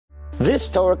This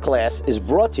Torah class is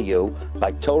brought to you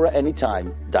by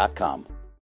TorahAnytime.com.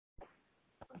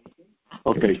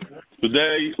 Okay,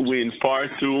 today we're in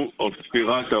part 2 of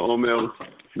Sfirat HaOmer,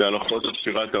 the halachot of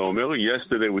Sfirat HaOmer.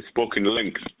 Yesterday we spoke in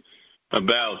length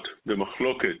about the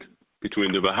machloket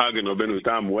between the Bahag and Rabbeinu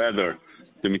Tam, whether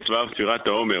the mitzvah of Sfirat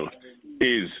HaOmer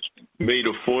is made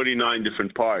of 49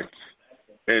 different parts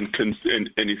and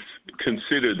is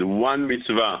considered one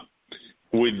mitzvah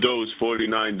with those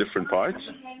 49 different parts,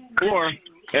 or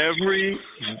every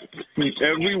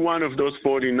one of those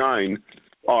 49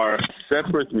 are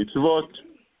separate mitzvot,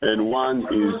 and one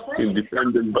is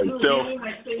independent by itself,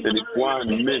 and if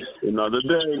one missed another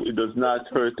day, it does not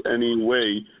hurt any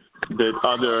way that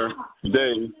other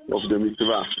day of the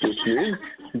mitzvah, which is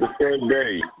the third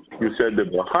day you said the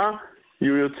bracha,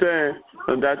 you will say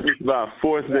on that mitzvah,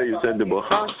 fourth day you said the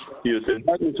bracha, you said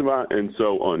that mitzvah, and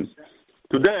so on.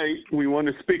 Today, we want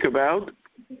to speak about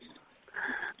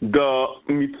the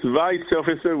mitzvah itself.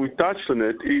 We touched on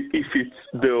it, if it's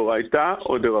the Oraita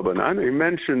or the Rabbanan. I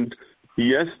mentioned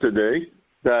yesterday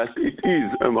that it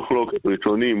is a machloket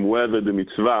rishonim whether the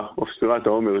mitzvah of Sfirat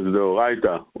HaOmer is the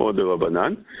Oraita or the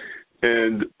Rabbanan.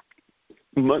 And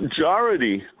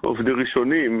majority of the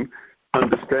rishonim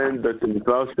understand that the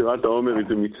mitzvah of Sfirat HaOmer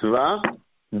is a mitzvah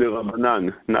the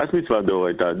Rabbanan, not mitzvah the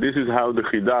Oraita. This is how the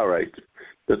Chida writes.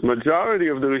 That majority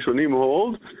of the Rishonim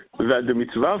hold that the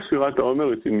mitzvah of Sfirat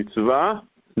HaOmer is a mitzvah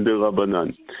the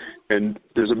Rabbanan. And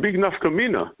there's a big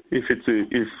nafkamina if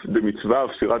the mitzvah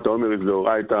of Sfirat HaOmer is the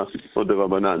Oraita or the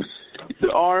Rabbanan.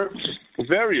 There are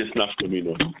various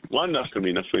nafkamina. One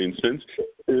nafkamina, for instance,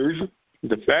 is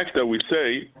the fact that we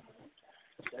say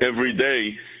every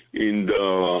day in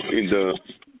the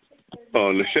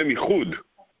L'Shem Yichud,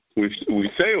 we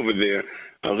say over there,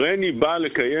 הריני בא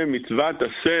לקיים מצוות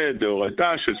עשה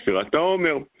דאורייתא של ספירת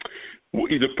העומר.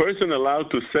 Is a person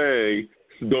allowed to say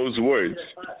those words?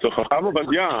 So Chacham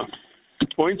Ovadia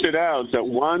pointed out that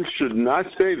one should not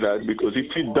say that, because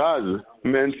if he does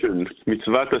mention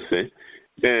mitzvat aseh,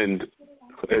 and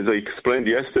as I explained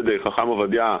yesterday, Chacham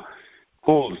Ovadia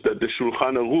holds that the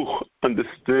Shulchan Aruch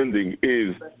understanding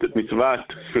is that mitzvat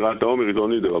Sfirat HaOmer is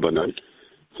only the Rabbanan.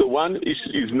 So one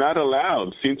is not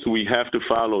allowed, since we have to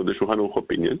follow the Shulchan Aruch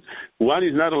opinion, one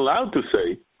is not allowed to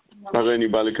say, Hareini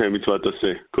ba lekayem mitzvat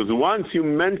aseh. Because once you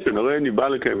mention Hareini ba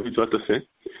lekayem mitzvat aseh,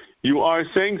 you are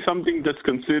saying something that's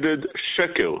considered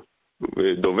sheker.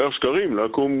 Dover shkarim,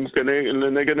 lakum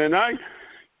leneged einai.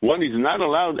 One is not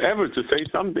allowed ever to say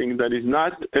something that is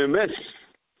not emet.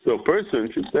 So a person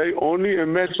should say only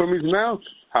emet from his mouth.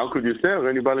 How could you say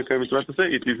Hareini ba lekayem mitzvat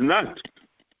aseh? It is not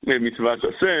a mitzvat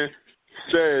aseh,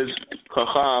 says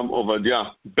Chacham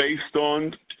Ovadia, based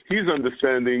on his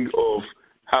understanding of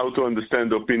how to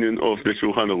understand the opinion of the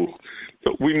Shulchan Aruch.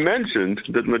 So we mentioned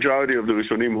that majority of the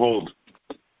Rishonim hold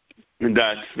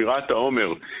that Sfirat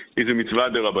HaOmer is a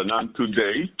mitzvah derabanan.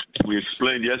 Today, we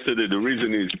explained yesterday the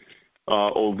reason is,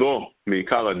 although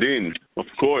Meikar Adin, of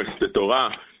course, the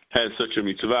Torah has such a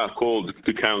mitzvah called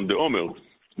to count the Omer.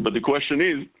 But the question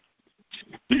is,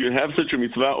 do you have such a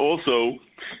mitzvah also,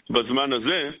 Bazman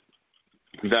Hazeh,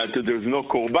 that there's no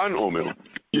Korban Omer?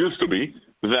 Used to be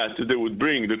that they would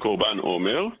bring the Korban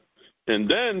Omer, and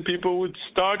then people would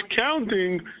start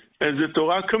counting, as the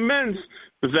Torah commands,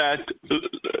 that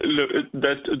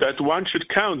one should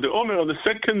count the Omer on the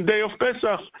second day of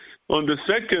Pesach. On the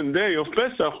second day of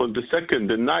Pesach,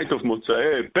 the night of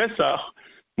Motzei Pesach,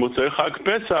 Motzei Chag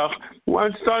Pesach,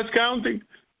 one starts counting.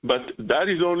 But that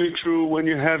is only true when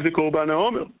you have the Korban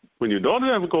Omer. When you don't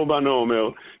have a Korban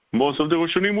Omer, most of the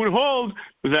Rishonim will hold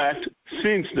that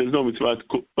since there's no mitzvah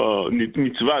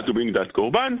to bring that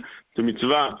Korban, the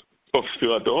mitzvah of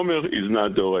Sfirat HaOmer is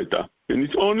not the Oraita, and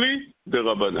it's only the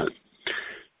Rabbanan.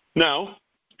 Now,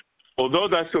 although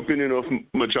that's the opinion of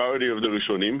majority of the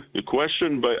Rishonim, the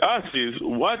question by us is,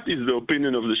 what is the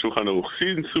opinion of the Shulchan Aruch?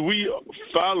 Since we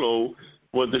follow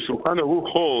what the Shulchan Aruch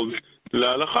holds,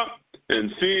 la'alacha, and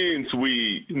since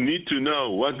we need to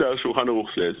know what the Shulchan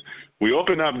Aruch says, we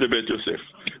open up the Bet Yosef.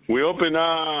 We open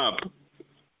up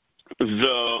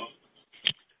the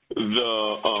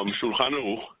Shulchan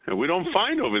Aruch, and we don't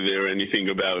find over there anything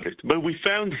about it. But we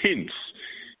found hints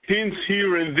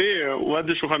here and there what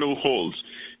the Shulchan Aruch holds.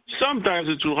 Sometimes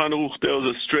the Shulchan Aruch tells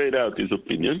us straight out his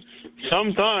opinion.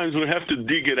 Sometimes we have to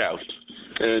dig it out.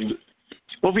 And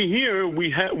over here,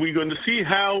 we're going to see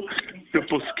how the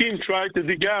poskim try to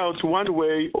dig out one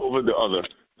way over the other.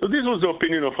 So this was the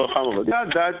opinion of Chacham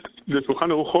Ovadia, that the Shulchan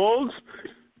Aruch holds,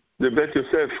 the Bet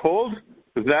Yosef holds,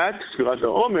 that Sfirat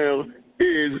HaOmer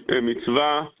is a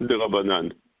mitzvah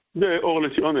derabanan. The Or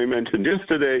LeTzion I mentioned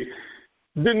yesterday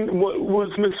was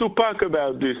mesupak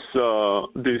about this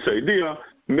idea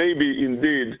maybe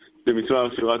indeed the mitzvah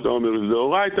of Sfirat HaOmer is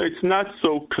D'Oraita. It's not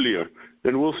so clear.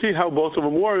 And we'll see how both of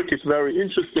them work. It's very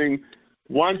interesting.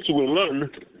 Once we learn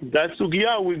that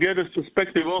sugya, we get a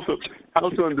perspective also how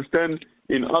to understand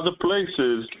in other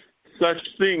places such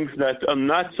things that are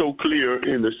not so clear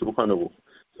in the Shulchan Aruch.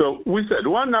 So we said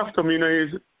one nafkamina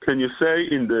is, can you say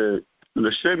in the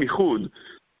L'Shem Yichud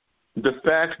the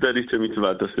fact that it's a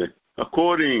mitzvah taseh?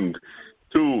 According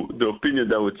to the opinion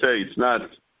that would say it's not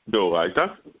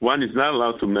D'Oraita, one is not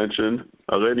allowed to mention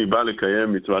Areni Ba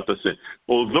Lekayem mitzvah taseh.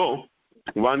 Although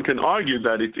one can argue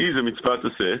that it is a mitzvah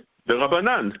taseh the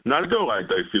Rabbanan, not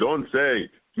D'Oraita. If you don't say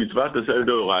mitzvah taseh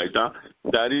D'Oraita,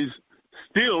 that is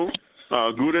still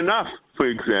good enough. For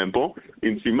example,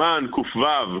 in Siman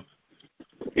Kufvav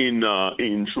in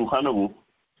Shulchan Aruch,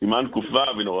 Siman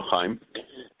Kufvav in Orach Chaim,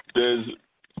 there's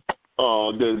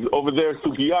over there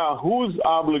sugya, who's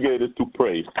obligated to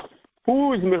pray?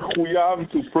 Who is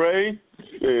mechuyav to pray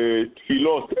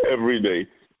tefillot every day?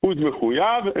 Who's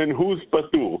mechuyav and who's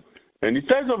patur? And it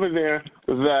says over there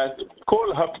that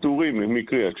kol hapturim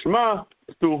mikriyat shema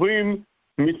pturim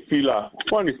mitfilah.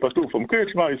 One is patur from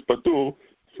kriyat shema, is patur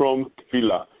from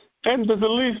tefillah. And there's a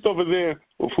list over there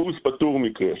of who's patur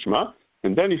mikriyat shema.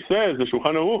 And then he says, the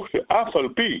Shulchan Aruch, שאף על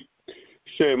פי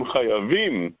שהם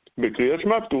חייבים בקריאת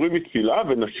שמע פטורים מתפילה,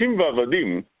 ונשים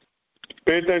ועבדים,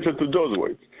 pay attention to those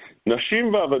words,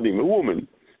 נשים ועבדים,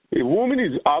 a woman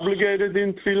is obligated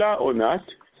in תפילה or not,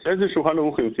 says the Shulchan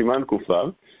Aruch in סימן ק"ו,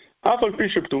 אף על פי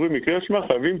שפטורים מקריאת שמע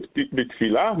חייבים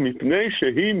בתפילה, מפני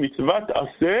שהיא מצוות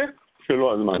עשה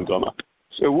שלא הזמן גרמה.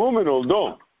 A woman,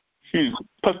 although she's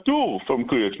patur from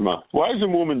Kriyat Shema, why is a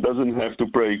woman doesn't have to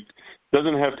pray,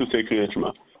 doesn't have to say Kriyat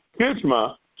Shema? Kriyat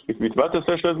Shema is mitzvat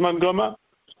aseh shel zman grama.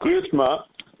 Kriyat Shema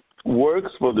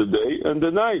works for the day and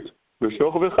the night.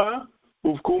 בשוכבך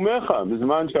ובקומך,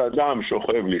 בזמן שאדם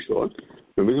שוכב לישון,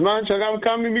 ובזמן שאדם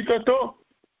קם ממיטתו.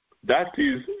 That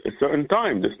is a certain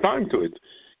time. There's time to it.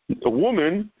 A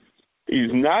woman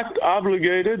is not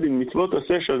obligated in mitzvot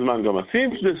aseh shel zman grama.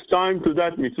 Since there's time to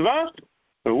that mitzvah,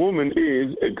 a woman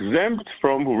is exempt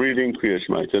from reading Kriyat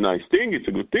Shema. It's a nice thing. It's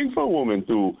a good thing for a woman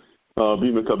to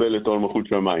be mekabelet ol malchut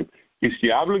shamayim. Is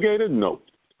she obligated? No.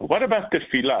 What about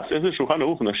tefillah? Says the Shulchan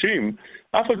Aruch, נשים,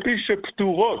 אף על פי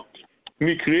שפטורות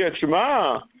מקריאת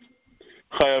שמע,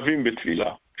 חייבים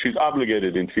בתפילה. She's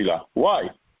obligated in tefillah. Why?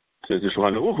 Says the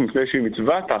Shulchan Aruch, מפני שהיא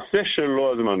מצוות עשה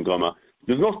שלא הזמן גרמה.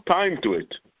 There's no time to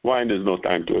it. Why there's no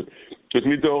time to it? Because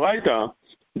mid'oraita,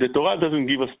 the Torah doesn't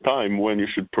give us time when you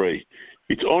should pray.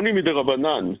 It's only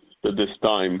mid'rabanan that there's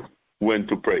time when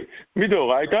to pray.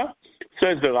 Mid'oraita,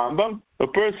 says the Rambam, a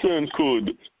person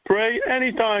could pray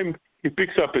anytime he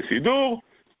picks up a sidur,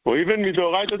 or even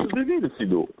mid'oraita doesn't need a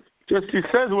sidur. Just he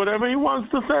says whatever he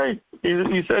wants to say.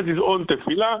 He says his own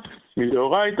tefillah,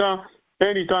 mid'oraita,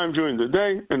 anytime during the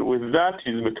day, and with that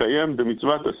he's mekayem the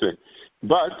mitzvah taseh.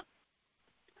 But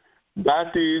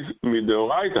that is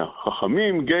mid'oraita.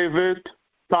 Chachamim gave it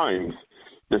times.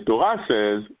 The Torah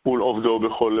says, ולעובדו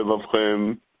בכל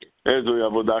לבבכם, איזוהי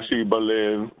עבודה שהיא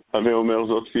בלב, הווה אומר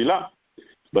זאת תפילה.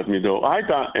 But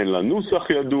מדאורייתא אין לה נוסח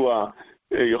ידוע,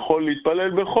 יכול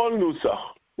להתפלל בכל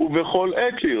נוסח, ובכל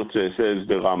עת שירצה, says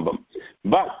the Rambam.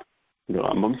 But the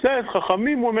Rambam says,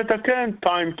 חכמים הוא מתקן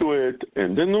time to it,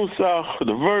 and the נוסח,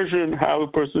 the version, how a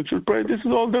person should pray, this is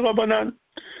all the Rabbanan.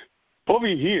 Over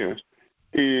here,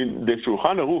 in the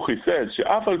Shulchan Aruch, he says,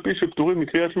 שאף על פי שפטורים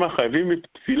מקריאת שמע חייבים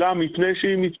תפילה מפני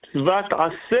שהיא מצוות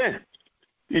עשה.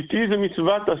 It is a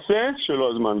מצוות עשה שלא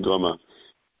הזמן גרמה.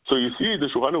 So you see, the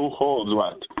Shulchan Aruch holds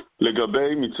what?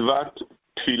 לגבי מצוות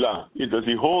תפילה. Does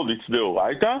he hold it's the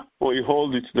Oraita, or he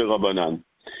holds it's the Rabbanan?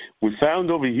 We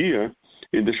found over here,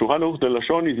 in the Shulchan Aruch, the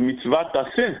Lashon is מצוות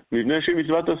עשה. מפני שהיא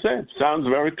מצוות עשה. Sounds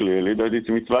very clearly that it's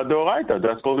מצוות the Oraita.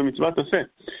 That's called the מצוות עשה.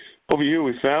 Over here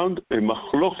we found a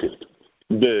machloket.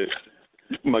 The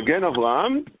Magen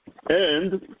Avraham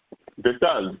and the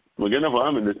Taz. Magen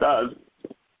Avraham and the Taz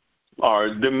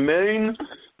are the main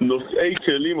nosei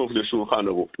kelim of the Shulchan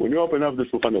Aruch. When you open up the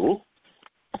Shulchan Aruch,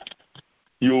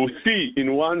 you see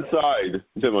in one side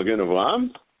the Magen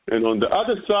Avraham, and on the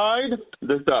other side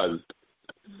the Taz.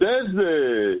 Says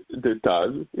the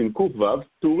Taz in Kufvav,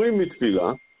 Turim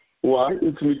mitfilah. Why?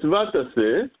 It's mitzvah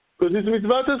taseh. Because it's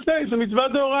mitzvah taseh, it's a mitzvah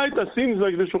deoraita. Seems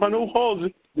like the Shulchan Aruch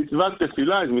holds mitzvah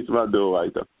tefillah is mitzvah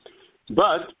deoraita.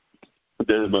 But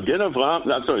the Magen Avraham,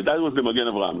 that was the Magen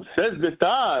Avraham. Says the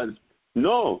Taz,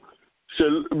 no,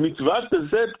 של מצוות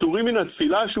הזה פטורים מן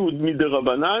התפילה שהוא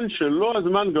מדרבנן שלא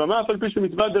הזמן גרמה אף על פי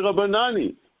שמצווה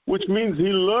דרבנני, which means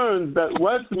he learned that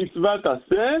what's מצוות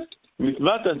עשה?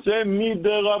 מצוות עשה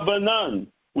מדרבנן,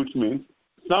 which means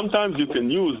sometimes you can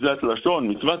use that לשון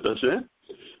מצוות עשה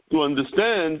to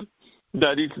understand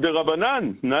that it's the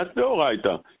Rabbanan, not the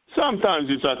Oraita. Sometimes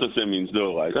Yitzat Aseh means the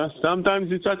Oraita.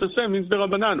 Sometimes Yitzat Aseh means the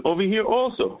Rabbanan. Over here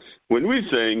also, when we're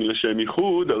saying L'Shem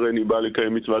Yichud, Areni Ba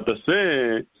Lekayem Mitzvat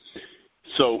Aseh,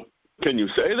 so can you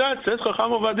say that? Says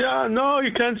Chacham Ovadia, no,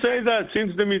 you can't say that,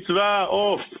 since the mitzvah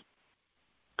of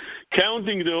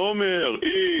counting the Omer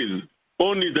is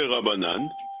only the Rabbanan,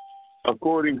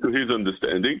 according to his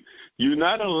understanding, you're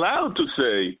not allowed to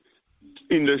say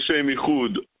in the Shem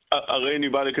Yichud, Areni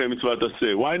Ba Lekayem Mitzvat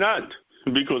Aseh. Why not?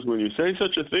 Because when you say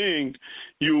such a thing,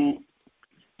 you're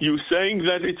saying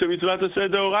that it's a Mitzvat Aseh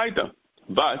Deoraita.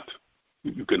 But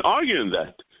you can argue in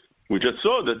that. We just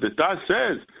saw that the Taz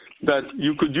says that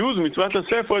you could use Mitzvat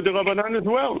Aseh for the Rabbanan as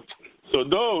well. So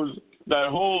those that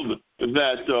hold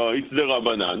that it's the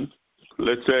Rabbanan,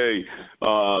 let's say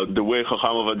the way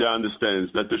Chacham Ovadia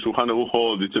understands that the Shulchan Aruch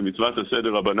holds it's a Mitzvat Aseh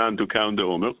Rabbanan to count the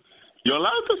Omer, you're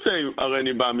allowed to say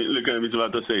Areni Ba Lekayem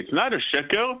Mitzvat Aseh. It's not a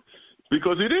sheker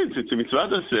because it is. It's a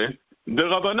Mitzvat Aseh the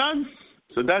Rabbanan.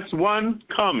 So that's one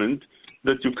comment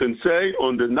that you can say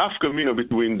on the nafka mina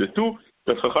between the two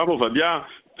that Chacham Ovadia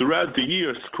throughout the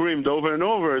year screamed over and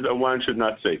over that one should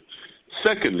not say.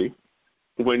 Secondly,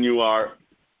 when you are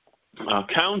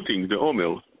counting the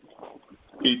Omer,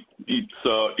 it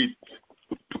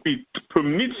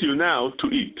permits you now to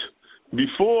eat.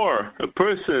 Before a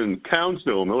person counts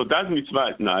the Omer, that mitzvah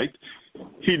at night,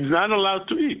 he's not allowed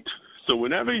to eat. So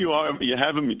whenever you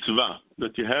have a mitzvah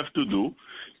that you have to do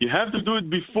it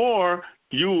before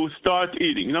you start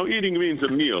eating. Now, eating means a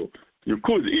meal. You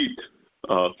could eat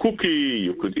cookie,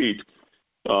 you could eat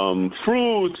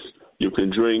fruits, you can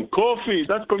drink coffee,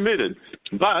 that's permitted.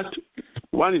 But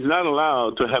one is not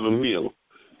allowed to have a meal.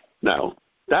 Now,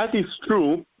 that is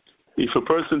true if a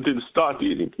person didn't start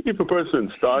eating. If a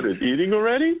person started eating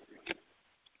already,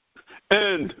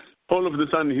 and all of a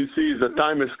sudden he sees the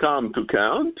time has come to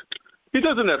count, he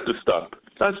doesn't have to stop.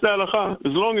 That's the halacha.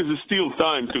 As long as it's still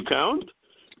time to count,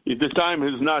 if the time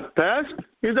has not passed,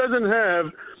 he doesn't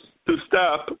have to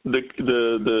stop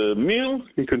the meal,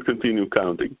 he can continue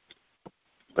counting.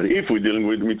 But if we're dealing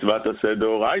with mitzvah aseh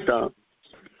deoraita,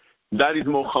 that is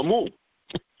more chamur.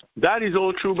 That is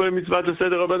all true by mitzvah aseh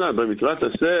derabanan. By mitzvah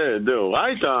aseh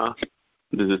deoraita,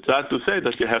 there's a tzad to say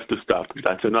that you have to stop.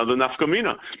 That's another nafka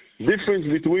mina. Difference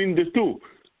between the two.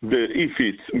 If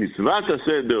it's mitzvah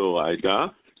aseh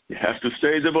deoraita, you have to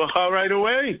say the bracha right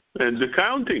away and the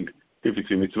counting. If it's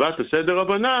a mitzvah aseh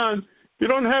derabanan, you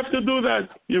don't have to do that.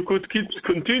 You could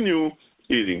continue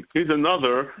eating. Here's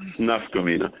another nafka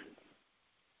mina.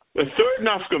 A third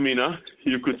nafka mina,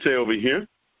 you could say over here,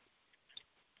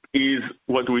 is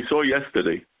what we saw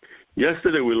yesterday.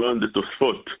 Yesterday we learned the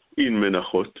Tosfot in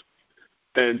Menachot.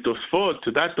 And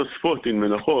that Tosfot in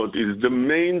Menachot is the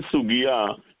main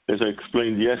sugya, as I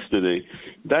explained yesterday.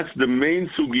 That's the main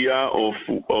sugya of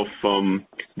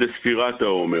the Sfirat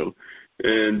HaOmer.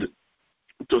 And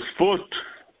Tosfot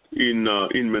in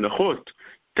Menachot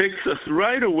takes us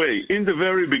right away in the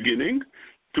very beginning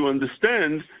to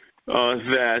understand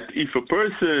that if a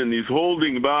person is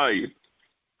holding by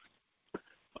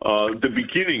the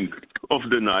beginning of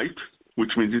the night,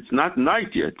 which means it's not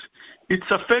night yet, it's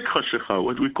safek chashecha,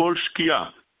 what we call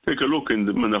shkia. Take a look in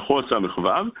the Menachot Samech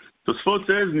Vav. Tosfot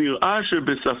says, Nir'ah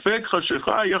shebesafek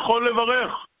chashecha yachol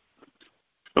levarech.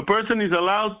 A person is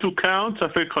allowed to count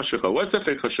safek chashecha. What's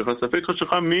safek chashecha? Safek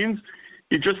chashecha means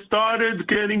it just started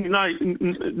getting night.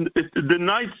 The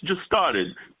night just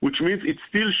started, which means it's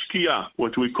still shkia,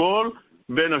 what we call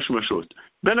ben hashmashot.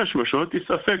 Ben hashmashot is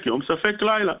safek yom, safek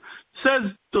laila.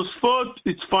 Says Tosfot,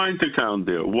 it's fine to count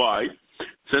there. Why?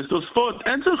 Says Tosfot,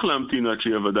 אין צריך להמתין עד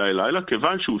שיהיה ודאי לילה,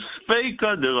 כיוון שהוא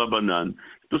ספיקה דרבנן.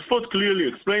 Tosfot clearly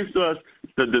explains to us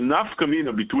that the nafka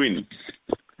mina between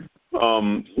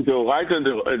the Oraita and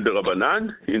the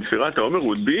Rabbanan in Sfirat HaOmer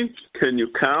would be, can you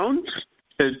count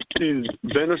in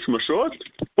Ben HaShmashot,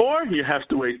 or you have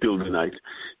to wait till the night?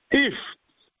 If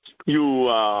you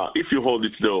hold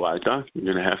it's the Oraita, you're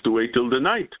going to have to wait till the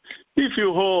night. If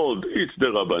you hold it's the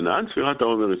Rabbanan, Sfirat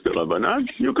HaOmer is the Rabbanan,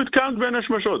 you could count Ben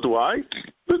HaShmashot. Why?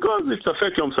 Because it's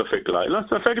Safek Yom Safek Laila,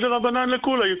 Safek the Rabbanan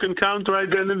Lekula. You can count right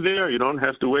then and there. You don't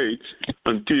have to wait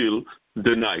until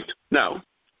the night. Now,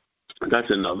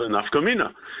 that's another nafka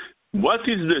mina. What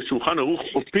is the Shulchan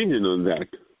Aruch opinion on that?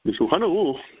 The Shulchan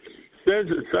Aruch says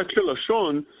such a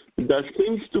lashon that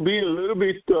seems to be a little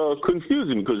bit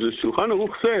confusing, because the Shulchan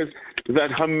Aruch says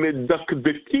that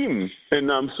hamedakdekim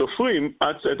enam sofrim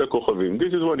atzet hakochavim.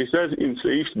 This is what he says in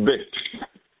Seif Bet.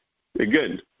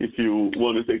 Again, if you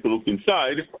want to take a look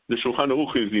inside, the Shulchan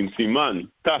Aruch is in Siman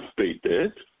Taf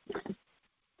Peitet,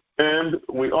 and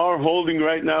we are holding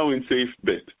right now in Seif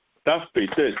Bet. Taf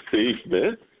Peitet Seif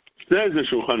Bet says the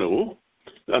Shulchan Aruch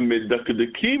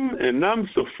המדקדקים אינם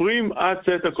סופרים עד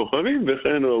צאת הכוכבים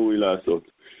וכן ראוי לעשות.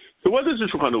 So what does the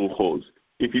Shulchan Aruch hold?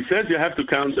 If he says you have to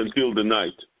count until the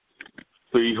night,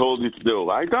 so he holds it's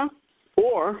deoraita,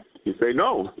 or you say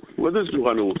no. What does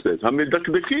Shulchan Aruch say?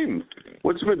 Hamedakdekim.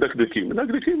 What's medakdekim?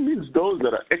 Medakdekim means those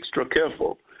that are extra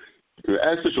careful. To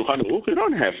ask the Shulchan Aruch, you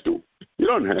don't have to. You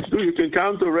don't have to. You can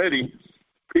count already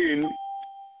in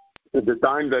the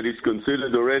time that is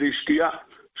considered already shkiyah.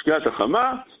 Shkiyat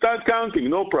hachama, start counting,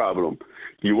 no problem.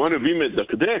 You want to be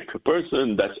medakdek, a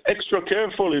person that's extra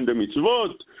careful in the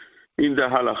mitzvot, in the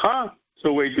halacha,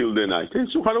 so wait till the night. And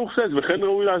Shulchan Aruch says, v'chen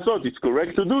raui la'asot, it's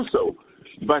correct to do so.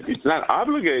 But it's not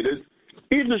obligated.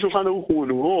 If the Shulchan Aruch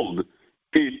would hold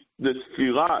it, the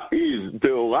Sfira is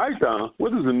deoraita,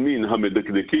 what does it mean?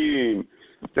 Hamedakdekim,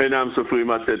 enam sofrim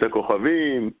ad tzet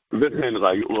hakochavim, v'chen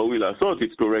raui la'asot,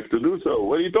 it's correct to do so.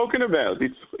 What are you talking about?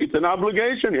 It's an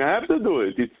obligation. You have to do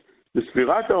it. It's the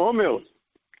Sfirat HaOmer.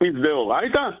 Is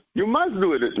deoraita? You must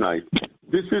do it at night.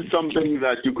 This is something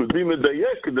that you could be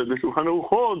medayek, that the Shulchan Aruch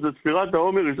holds that Sfirat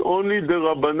HaOmer is only the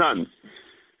Rabbanan.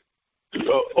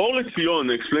 Or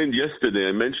Letzion explained yesterday,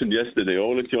 I mentioned yesterday,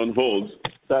 Or Letzion holds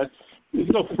that there's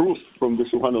no proof from the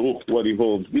Shulchan Aruch what he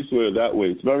holds, this way or that way.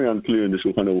 It's very unclear in the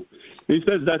Shulchan Aruch. He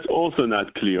says that's also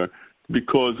not clear,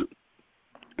 because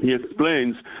he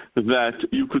explains that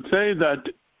you could say that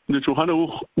the Shulchan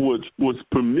Aruch was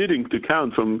permitting to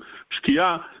count from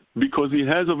Shkiyah because he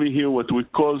has over here what we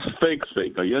call fake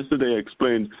sveka. Yesterday I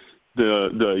explained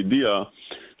the idea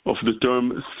of the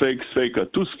term fake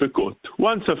sveka, two svekot.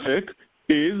 One safek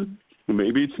is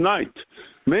maybe it's night.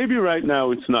 Maybe right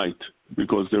now it's night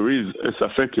because there is a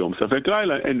safek yom, safek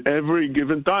laila, and every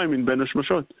given time in Ben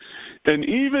Hashmashot. And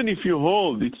even if you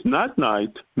hold it's not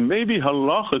night, maybe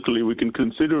halachically we can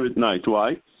consider it night.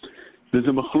 Why? There's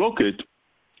a machloket.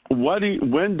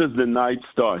 When does the night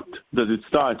start? Does it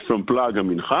start from Plag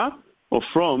HaMincha or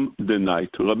from the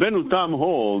night? Rabbeinu Tam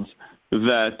holds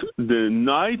that the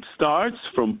night starts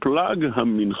from Plag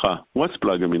HaMincha. What's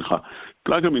Plag HaMincha?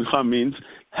 Plag HaMincha means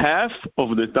half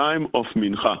of the time of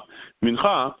Mincha.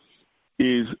 Mincha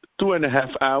is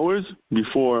 2.5 hours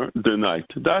before the night.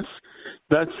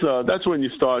 That's when you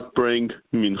start praying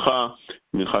Mincha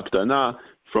Ktana,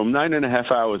 from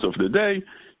 9.5 hours of the day,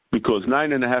 because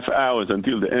 9.5 hours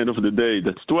until the end of the day,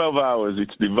 that's 12 hours.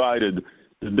 It's divided.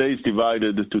 The day is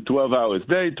divided to 12 hours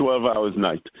day, 12 hours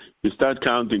night. You start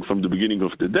counting from the beginning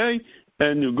of the day,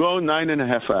 and you go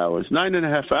 9.5 hours.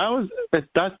 9.5 hours, at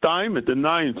that time, at the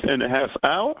 9.5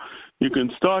 hour, you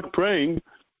can start praying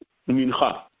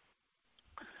Mincha.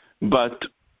 But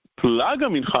Plag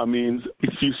HaMincha means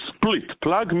if you split.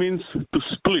 Plag means to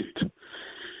split.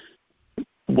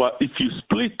 If you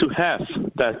split to half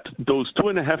those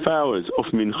 2.5 hours of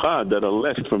mincha that are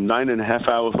left from 9.5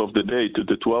 hours of the day to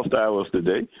the 12th hour of the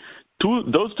day,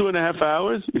 those 2.5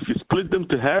 hours, if you split them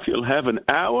to half, you'll have an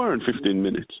hour and 15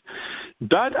 minutes.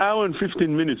 That hour and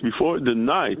 15 minutes before the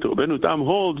night, Rabbeinu Tam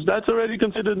holds, that's already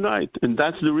considered night. And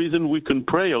that's the reason we can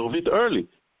pray Arvit early.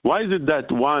 Why is it that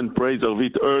one prays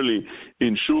Arvit early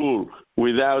in shul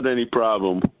without any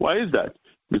problem? Why is that?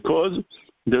 Because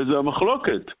there's a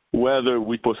machloket, whether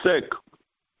we posek,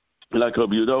 like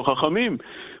Rabbi Yehuda Chachamim,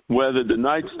 whether the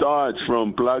night starts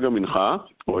from Plag HaMincha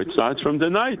or it starts from the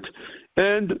night.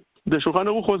 And the Shulchan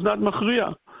Aruch was not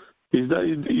machriya.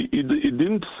 It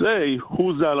didn't say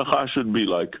whose the halacha should be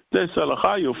like. This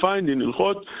halacha you'll find in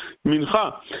Ilchot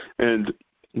Mincha. And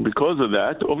because of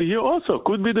that, over here also,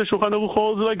 could be the Shulchan Aruch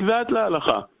holds like that la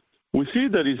halacha. We see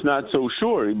that he's not so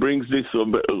sure. He brings this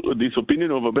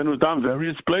opinion of Rabbeinu Tam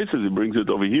various places. He brings it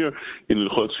over here in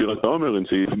Ilchot Sfirat HaOmer in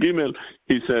Seif Gimel.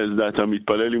 He says that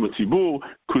Hamitpalel im HaTzibur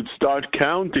could start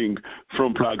counting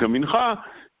from Plag HaMincha,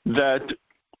 that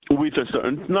with a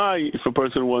certain tnai, if a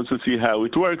person wants to see how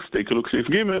it works, take a look Seif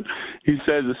Gimel. He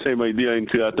says the same idea in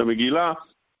Kriyat HaMegillah,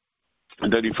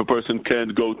 that if a person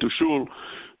can't go to shul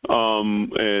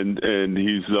and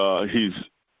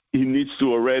he needs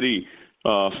to already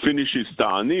finish his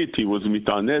ta'anit. He was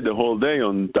mitaneh the whole day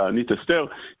on ta'anit Esther.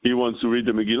 He wants to read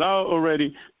the Megillah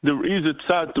already. There is a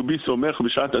tzad to be somech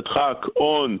b'shat adchak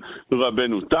on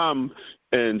Rabbeinu Tam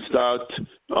and start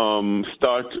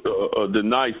the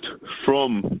night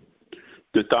from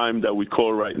the time that we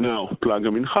call right now Plag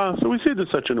HaMincha. So we see there's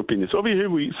such an opinion. So over here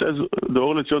we says the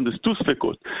Or Letzion, there's two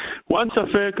sfekot. One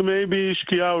safek, maybe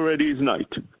Shkiyah already is night,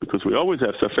 because we always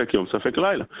have safek yom, safek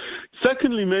laila.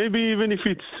 Secondly, maybe even if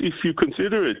you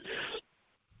consider it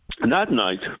not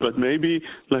night, but maybe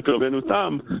like Rabbeinu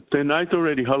Tam, the night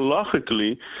already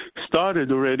halachically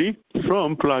started already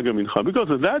from Plag HaMincha. Because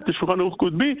of that, the Shulchan Aruch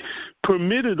could be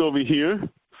permitted over here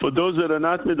for those that are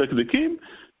not medakdekim,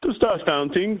 to start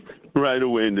counting right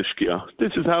away in the Shkia.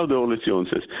 This is how the Or Letzion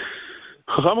says.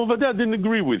 Chacham Ovadia didn't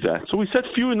agree with that. So we said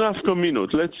few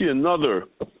nafkaminot. Let's see another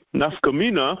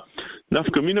nafkamina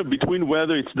between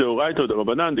whether it's the Oraita or the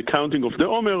Rabbanan, the counting of the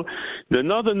Omer. The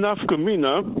another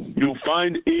nafkamina you'll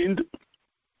find in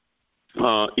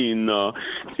the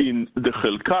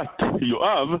Chelkat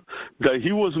Yoav, that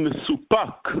he was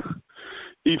mesupak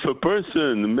if a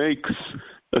person makes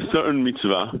a certain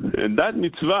mitzvah, and that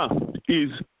mitzvah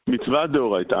is mitzvah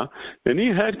deoraita, and he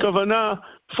had kavanah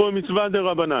for mitzvah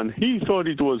derabanan. He thought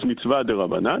it was mitzvah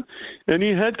derabanan, and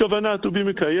he had kavanah to be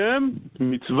mekayem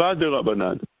mitzvah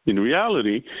derabanan. In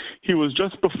reality, he was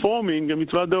just performing a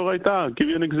mitzvah deoraita. I'll give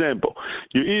you an example.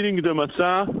 You're eating the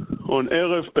matzah on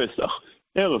Erev Pesach.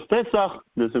 Erev Pesach,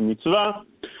 there's a mitzvah.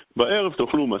 Ba'erev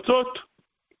tochlu matzot.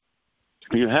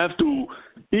 You have to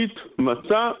eat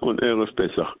matzah on Erev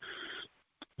Pesach.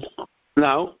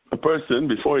 Now, a person,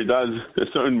 before he does a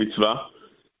certain mitzvah,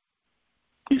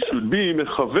 he should be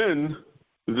mechaven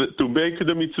to make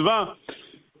the mitzvah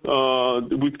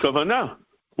with kavanah.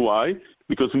 Why?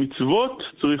 Because mitzvot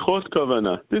tzrichot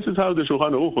kavanah. This is how the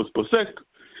Shulchan Aruch was posek.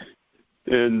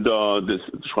 And this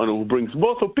Shulchan Aruch brings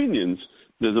both opinions.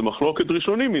 There's a machloket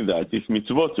rishonim in that, if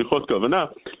mitzvot tzrichot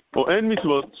kavanah, or en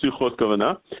mitzvot tzrichot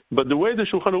kavanah. But the way the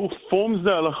Shulchan Aruch forms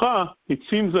the halacha, it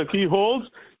seems like he holds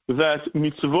that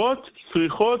mitzvot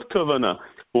tzrichot kavanah.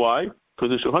 Why? Because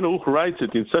the Shulchan Aruch writes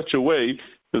it in such a way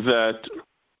that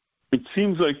it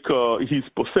seems like he's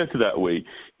posek that way.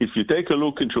 If you take a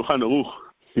look in Shulchan Aruch,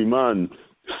 Siman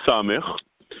Samech,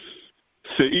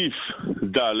 Seif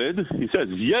Daled, he says,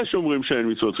 Yesh omrim she'en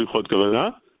mitzvot tzrichot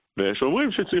kavanah, ויש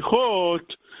אומרים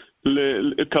שצריכות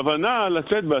כוונה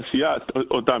לצאת בעשיית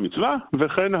אותה מצווה,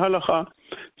 וכן הלכה.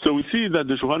 So we see that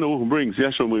the Shulchan Aruch brings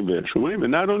יש אומרים ויש אומרים,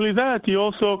 and not only that, he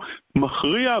also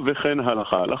מכריע וכן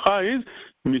הלכה. הלכה is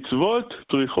מצוות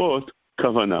צריכות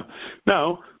כוונה.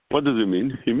 Now, what does it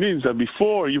mean? It means that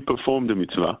before you perform the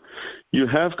mitzvah, you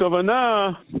have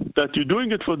kavanah that you're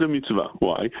doing it for the mitzvah.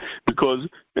 Why? Because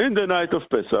in the night of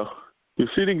Pesach, you're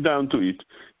sitting down to eat,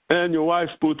 and your wife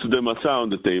puts the matzah on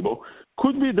the table.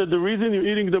 Could be that the reason you're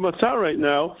eating the matzah right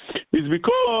now is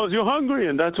because you're hungry,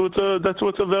 and that's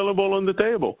what's available on the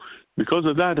table. Because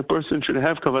of that, a person should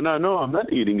have kavanah. No, I'm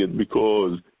not eating it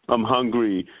because I'm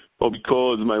hungry or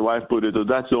because my wife put it, or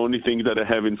that's the only thing that I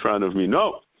have in front of me.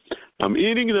 No, I'm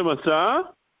eating the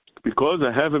matzah because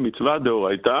I have a mitzvah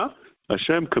deoraita.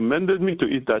 Hashem commanded me to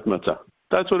eat that matzah.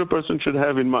 That's what a person should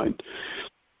have in mind.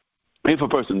 If a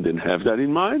person didn't have that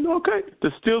in mind, okay,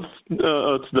 there's still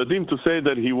tzdadim to say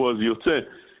that he was yotzeh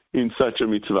in such a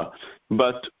mitzvah.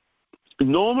 But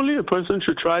normally a person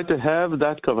should try to have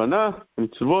that kavanah,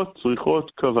 mitzvot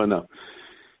tzrichot kavanah.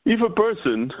 If a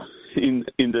person in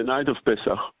the night of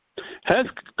Pesach has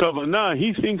kavanah,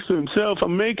 he thinks to himself,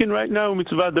 I'm making right now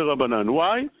mitzvah derabanan.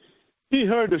 Why? He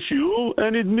heard a shiur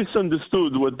and he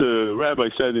misunderstood what the rabbi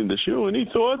said in the shiur, and he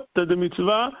thought that the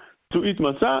mitzvah to eat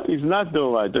matzah is not the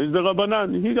oraita, it's the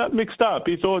rabbanan. He got mixed up.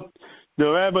 He thought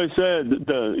the rabbi said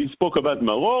he spoke about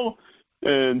maror,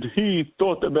 and he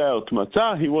thought about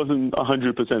matzah. He wasn't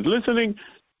 100% listening,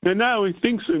 and now he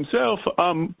thinks to himself,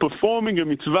 I'm performing a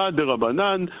mitzvah de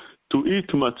rabbanan to eat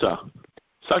matzah.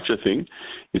 Such a thing,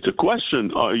 it's a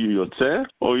question: are you yotzeh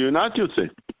or you're not yotzeh?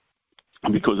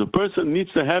 Because a person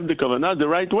needs to have the kavanah the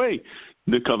right way.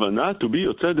 The kavanah to be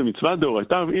yotzeh the mitzvah de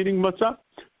oraita of eating matzah.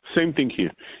 Same thing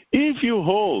here. If you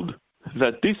hold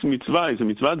that this mitzvah is a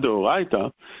mitzvah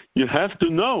deoraita, you have to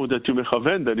know that you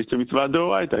mechaven that it's a mitzvah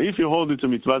deoraita. If you hold it's a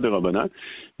mitzvah derabanan,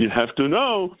 you have to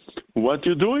know what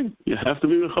you're doing. You have to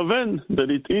be mechaven that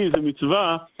it is a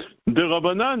mitzvah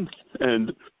derabanan,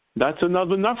 and that's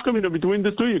another nafkamina between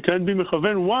the two. You can't be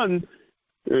mechaven one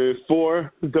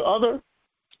for the other,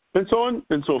 and so on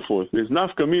and so forth. There's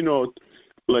nafkaminot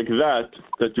like that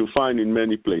you find in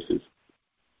many places.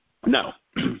 Now,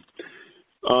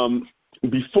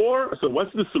 so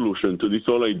what's the solution to this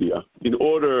whole idea? In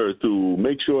order to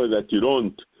make sure that you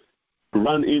don't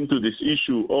run into this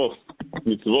issue of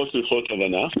mitzvot tzrichot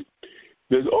kavanah,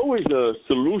 there's always a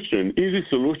solution, easy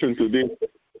solution to this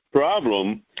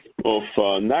problem of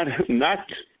not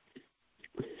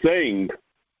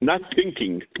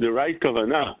thinking the right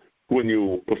kavanah when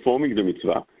you're performing the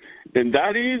mitzvah, and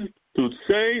that is to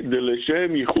say the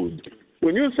Leshem Yichud.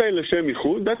 When you say L'Shem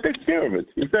Yichud, that takes care of it.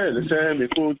 You say L'Shem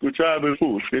Yichud, Kucha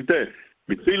B'Chus. You say,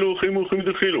 B'tzilu Chimuchim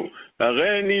D'Chilu.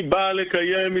 Areni Ba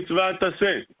Lekayem Mitzvah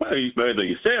Taseh. Whether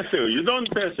you say Aseh or you don't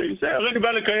say Aseh, you say Areni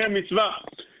Ba Lekayem Mitzvah.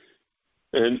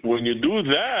 And when you do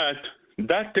that,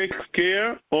 that takes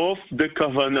care of the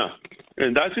Kavanah.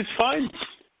 And that is fine.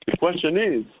 The question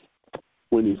is,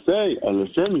 when you say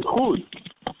L'Shem Yichud,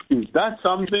 is that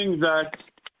something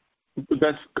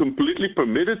that's completely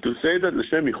permitted to say that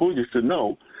L'Shem Yichud? You should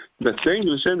know that saying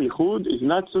L'Shem Yichud is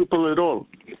not simple at all,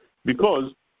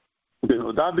 because the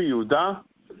Noda B'Yehuda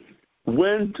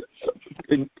went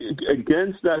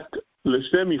against that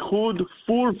L'Shem Yichud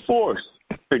full force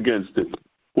against it.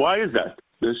 Why is that?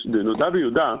 The Noda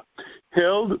B'Yehuda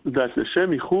held that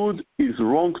L'Shem Yichud is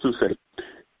wrong to say.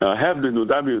 Now, I have the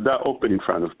Noda B'Yehuda open in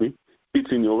front of me.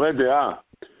 It's in Yoreh De'ah,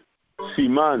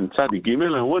 Siman Tzadik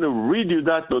Gimel. I want to read you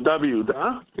that Noda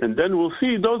B'Yehuda, and then we'll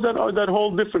see those that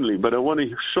hold differently. But I want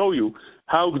to show you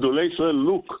how Gdolei Israel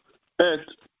look at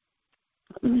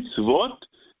mitzvot,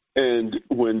 and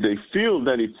when they feel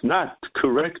that it's not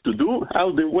correct to do,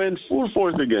 how they went full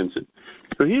force against it.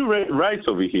 So he writes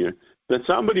over here that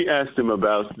somebody asked him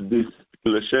about this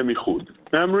L'Shem Yichud.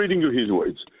 I'm reading you his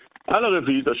words. על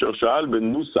הרביעית אשר שאל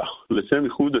בנוסח לשם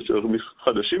ייחוד אשר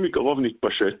חדשים מקרוב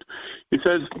נתפשט. He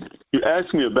says, you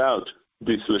asked me about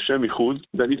this לשם ייחוד,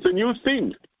 that it's a new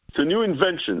thing. It's a new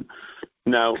invention.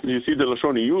 Now, you see the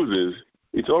Lashon he uses,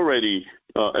 it's already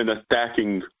an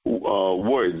attacking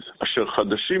words. אשר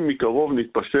חדשים מקרוב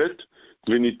נתפשט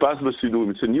ונתפס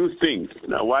בסידורים. It's a new thing.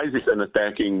 Now, why is it an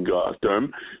attacking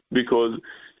term? Because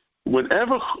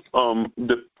whenever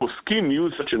the poskim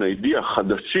use such an idea,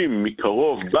 chadashim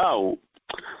mikarov ba'u,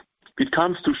 it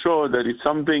comes to show that it's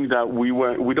something that we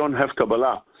don't have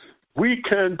Kabbalah. We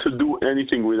can't do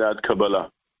anything without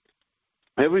Kabbalah.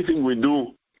 Everything we do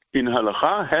in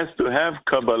halacha has to have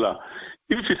Kabbalah.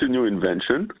 If it's a new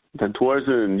invention that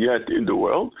wasn't yet in the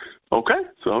world, okay,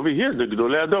 so over here the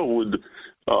Gdolei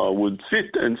Hador would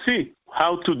sit and see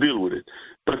how to deal with it.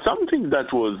 But something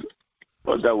that was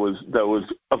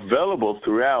available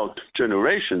throughout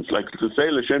generations, like to say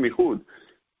L'Shem Yichud,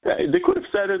 they could have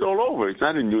said it all over. It's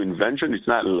not a new invention. It's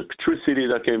not electricity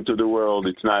that came to the world.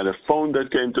 It's not a phone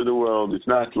that came to the world. It's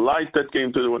not light that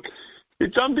came to the world.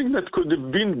 It's something that could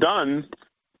have been done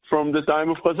from the time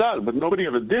of Chazal, but nobody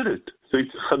ever did it. So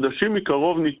it's Chadashim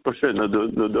Mikarov Nitpashet. Now, the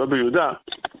Noda B'Yehuda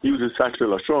uses such a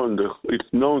lashon. It's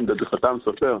known that the Chatam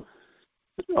Sofer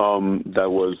that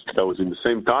was in the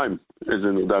same time as the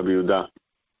Noda B'Yehuda,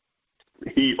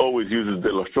 he always uses the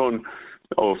lashon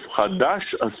of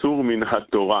Chadash Asur Min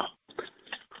HaTorah.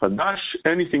 Chadash,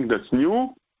 anything that's new,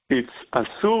 it's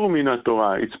Asur Min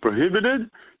HaTorah. It's prohibited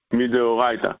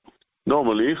Mideoraita.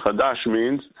 Normally, Chadash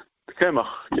means Kemach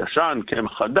Yashan,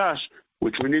 Kemach Chadash,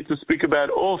 which we need to speak about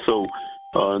also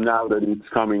now that it's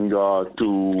coming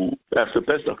to after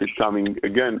Pesach. It's coming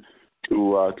again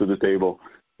to the table.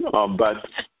 But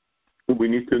we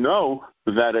need to know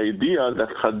that idea that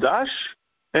Chadash,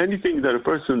 anything that a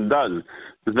person does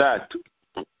that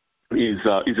is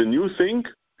a new thing,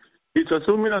 it's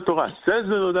Asur Min HaTorah. Says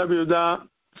the Noda B'Yehuda,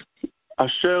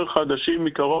 Asher Chadashim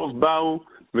Mikarov Ba'u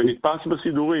ונתפס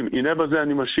בסידורים. הנה בזה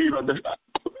אני משיב.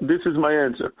 This is my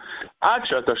answer. עד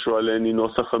שאתה שואלני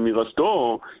נוסח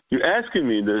אמירתו, you're asking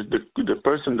me, the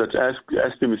person that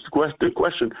asked him the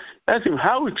question, ask him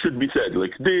how it should be said,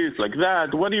 like this, like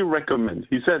that, what do you recommend?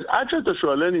 He says, עד שאתה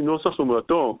שואלני נוסח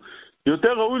אמירתו,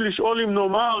 יותר ראוי לשאול אם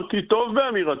נאמר כי טוב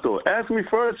באמירתו. Ask me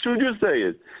first, should you say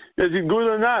it? Is it good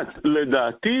or not?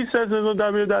 לדעתי, says the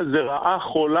Noda B'Yehuda, זה רעה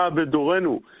חולה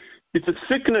בדורנו. It's a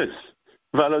sickness.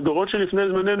 ועל הדורות שלפני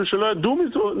זמננו שלא ידעו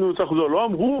נוסח זו, לא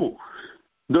אמרו.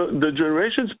 The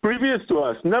generations previous to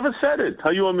us never said it.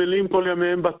 היו עמלים כל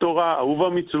ימיהם בתורה, אהוב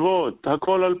המצוות,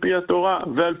 הכל על פי התורה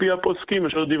ועל פי הפוסקים,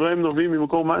 אשר דבריהם נובעים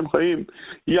ממקור מים חיים.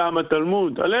 ים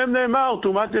התלמוד, עליהם נאמר,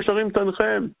 תרומת ישרים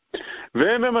תנחם.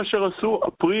 והם הם אשר עשו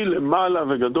הפרי למעלה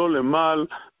וגדול למעל,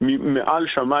 מעל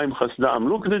שמיים חסדם.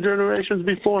 Look at the generations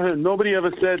beforehand. Nobody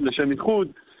ever said לשם ייחוד,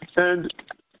 and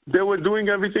they were doing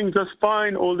everything just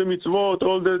fine, all the mitzvot,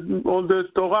 all the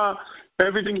Torah,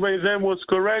 everything by them was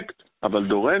correct. אבל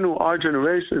דורנו, our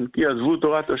generation, כי עזבו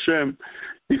תורת השם,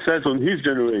 he says on his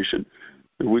generation,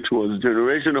 which was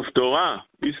generation of Torah,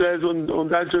 he says on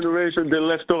that generation, they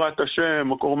left תורת השם,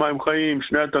 מקור מים חיים,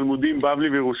 שני התלמודים, בבלי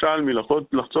וירושלמי,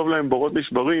 לחצוב להם בורות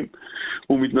נשברים,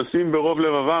 ומתנסים ברוב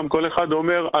לבבם, כל אחד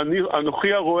אומר,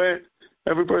 אנוכי הרואה,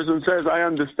 every person says, I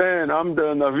understand, I'm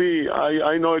the Navi,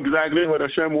 I know exactly what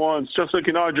Hashem wants, just like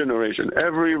in our generation.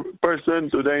 Every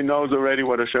person today knows already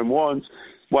what Hashem wants,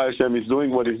 why Hashem is doing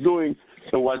what he's doing,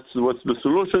 so what's the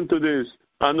solution to this?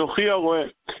 אנוכי הרואה,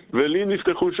 ולי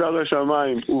נפתחו שערי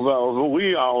שמיים,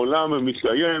 ובעבורי העולם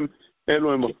מתקיים,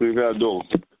 אלו הם מחריבי הדור.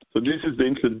 So this is the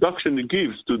introduction it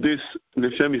gives to this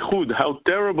L'Shem Yichud, how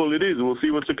terrible it is. We'll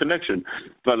see what's the connection.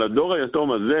 ועל הדור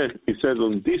היתום הזה, he says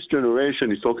on this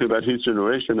generation, he's talking about his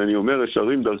generation, אני אומר,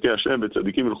 ישרים דרכי השם,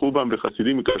 וצדיקים ילכו בם,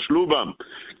 וחסידים יקשלו בם.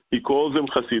 He calls them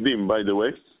chasidim, by the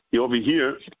way. He over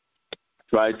here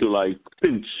tried to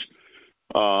pinch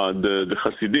the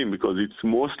Hasidim, because it's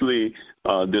mostly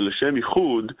the L'Shem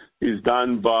Yichud is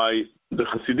done by the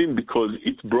Hasidim because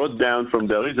it's brought down from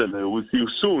the Arizal. And we'll see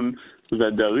soon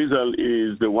that the Arizal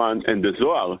is the one, and the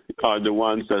Zohar are the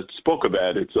ones that spoke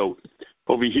about it. So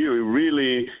over here, it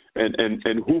really,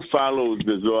 and who follows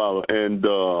the Zohar and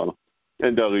the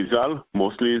Arizal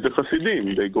mostly is the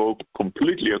Hasidim. They go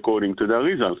completely according to the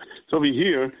Arizal. So over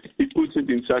here, he puts it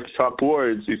in such sharp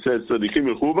words. He says, צדיקים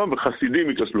ילכו בם וחסידים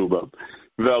ייכשלו בם.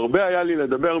 והרבה היה לי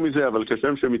לדבר מזה, אבל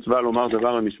כשם שמצווה לומר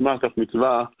דבר הנשמע, כך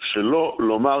מצווה שלא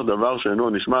לומר דבר שאינו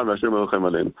נשמע, והשם ירחם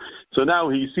עלינו. So now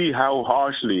he see how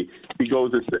harshly he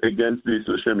goes against this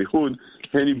L'Shem Yichud,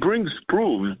 and he brings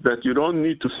proofs that you don't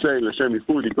need to say L'Shem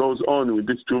Yichud. He goes on with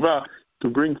this tshuva to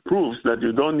bring proofs that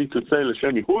you don't need to say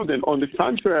L'Shem Yichud, and on the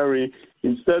contrary,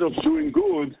 instead of doing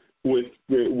good with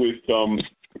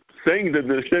saying that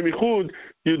the L'Shem Yichud,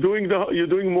 you're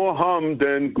doing more harm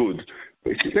than good.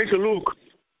 If you take a look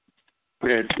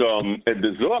at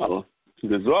the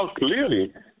Zohar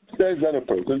clearly says that a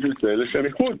person should say L'Shem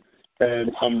Yichud,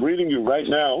 and I'm reading you right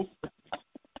now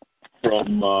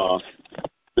from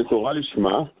the Torah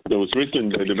Lishma that was written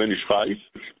by the Ben Ish Chai.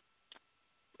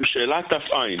 שאלת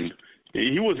תפעין.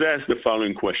 He was asked the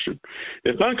following question.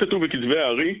 כאן כתוב בכתבי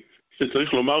הארי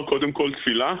שצריך לומר קודם כל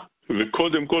תפילה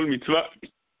וקודם כל מצווה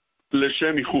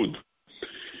לשם ייחוד.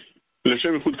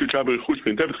 לשם ייחוד קדשה בריחוד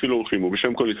שכינתה ותחילו אורחים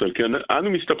ובשם כל ישראל. כי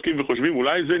אנו מסתפקים וחושבים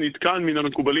אולי זה נתקן מן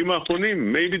המקובלים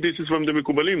האחרונים. Maybe this is from the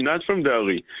מקובלים, not from the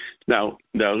Ari. Now,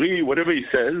 the Ari, whatever he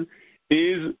says,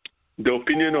 is the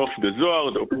opinion of the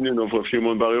Zohar, the opinion of Rav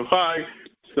Shimon Bar Yochai.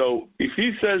 So if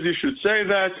he says you should say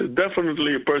that,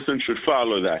 definitely a person should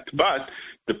follow that. But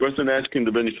the person asking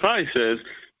the Ben Ish Chai says,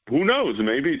 who knows,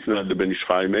 maybe it's not the Ben Ish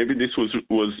Chai, maybe this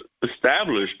was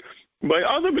established by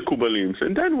other Mekubalims,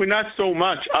 and then we're not so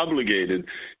much obligated.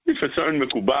 If a certain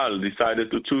Mekubal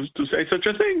decided to say such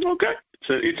a thing, okay,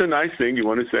 it's a nice thing, you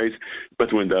want to say it.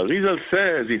 But when the Arizal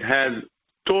says it has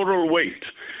total weight,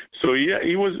 so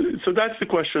that's the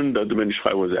question that the Ben Ish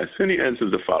Chai was asked, and he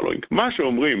answers the following. מה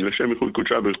שאומרים לשם ייחוד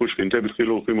קודשה בריחוד שכינתה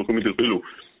בתחילו אורחים אורחים יתחילו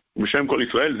ובשם כל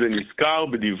ישראל זה נזכר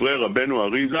בדברי רבנו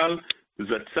אריזל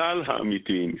זצ"ל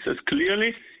האמיתיים. He says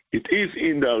clearly it is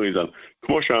in the Arizal.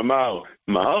 כמו שאמר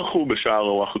מערכו בשער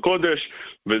רוח הקודש,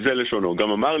 וזה לשונו. גם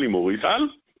אמר לי מוריזל,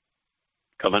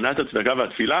 כוונת הצדקה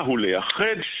והתפילה הוא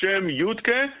לייחד שם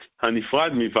יודקה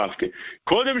הנפרד מו"קה.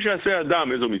 קודם שיעשה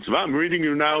אדם איזו מצווה, I'm reading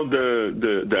you now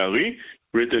the Ari,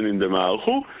 written in the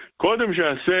מערכו, קודם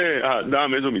שיעשה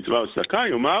האדם איזו מצווה או צדקה,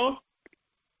 יאמר,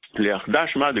 ליחדה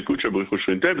שמע דקודשא בריחוד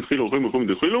שכינתה, בתחילו אורחים אורחים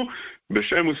דחילו,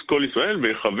 בשם כל ישראל,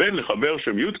 ויכוון לחבר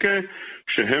שם יודקה,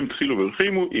 שהם תחילו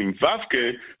ורחימו, עם ו"קה,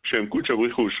 שהם קודשא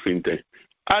בריחוד שכינתה.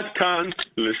 עד כאן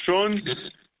לשון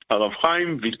הרב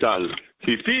חיים ויטל.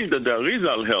 He sees that the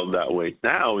Arizal held that way.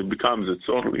 Now it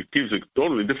gives a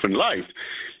totally different life.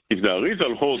 If the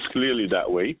Arizal holds clearly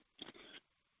that way,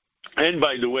 and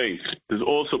by the way, there's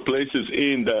also places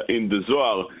in the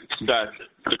Zohar that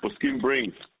the Poskim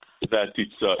brings that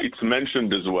it's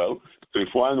mentioned as well. So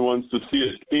if one wants to see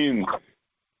it in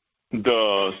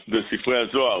the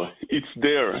Sifrei Zohar, it's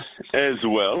there as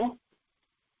well.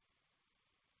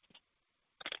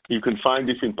 You can find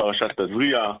this in Parashat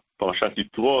Tazria, Parashat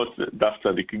Yitrot, Daf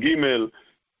Tzadik Gimel,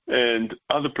 and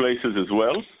other places as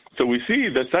well. So we see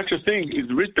that such a thing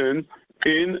is written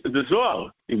in the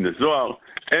Zohar,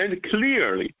 and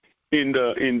clearly in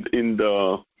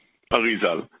the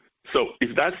Arizal. So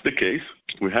if that's the case,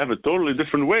 we have a totally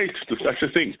different weight to such a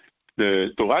thing.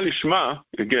 The Torah Lishma,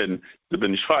 again, the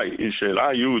Ben Ish Chai, in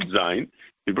She'ela Yud Zayin,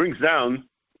 he brings down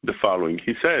the following.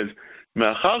 He says,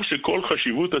 מאחר שכל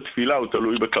חשיבות התפילה הוא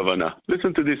תלוי בכוונה.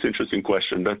 Listen to this interesting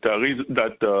question that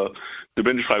the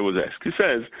Ben Ish Chai was asked. He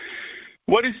says,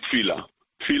 what is תפילה?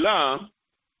 תפילה,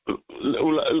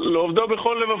 לעובדו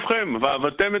בכל לבבכם,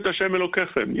 ועבדתם את השם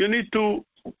אלוקיכם. You need to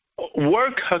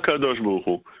work הקדוש ברוך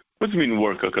הוא. What does it mean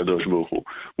work הקדוש ברוך הוא?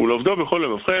 ולעובדו בכל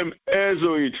לבבכם,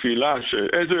 איזוהי תפילה,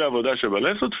 איזוהי עבודה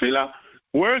שבלעשות תפילה.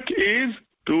 Work is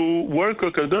to work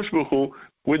הקדוש ברוך הוא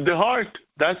with the heart.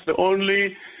 That's the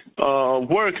only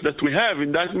work that we have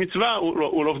in that mitzvah,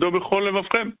 ולעובדו בכל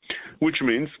לבבכם, which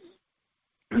means,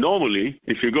 normally,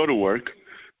 if you go to work,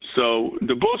 so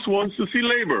the boss wants to see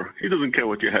labor. He doesn't care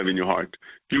what you have in your heart.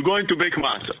 You're going to bake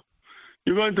matzah.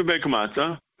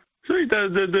 So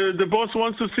the boss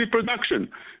wants to see production.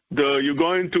 You're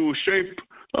going to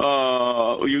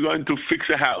you're going to fix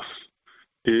a house,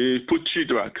 put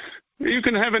sheetracks. You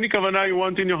can have any kavanah you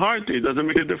want in your heart. It doesn't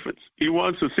make a difference. He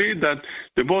wants to see that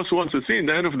the boss wants to see, in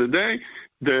the end of the day,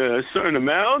 the certain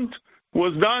amount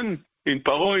was done. In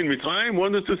Paro, in Mitzrayim,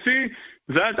 wanted to see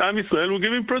that Am Yisrael will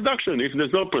give him production. If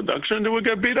there's no production, they will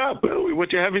get beat up.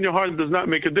 What you have in your heart does not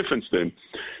make a difference then.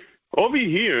 Over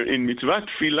here in Mitzvah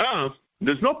Tefillah,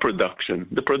 there's no production.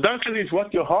 The production is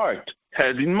what your heart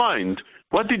had in mind.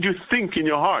 What did you think in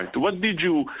your heart? What did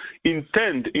you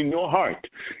intend in your heart?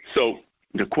 So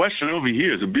the question over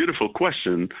here is a beautiful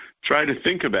question. Try to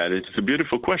think about it. It's a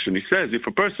beautiful question. He says if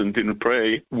a person didn't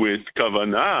pray with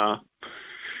kavanah,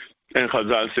 and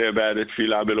Chazal say about it,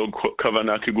 tefillah belo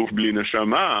kavanah keguf bli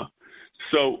neshama,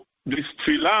 so this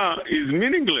tefillah is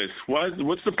meaningless.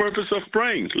 What's the purpose of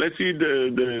praying? Let's see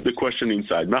the question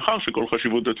inside. מאחר שכל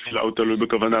חשיבות התפילה הוא תלוי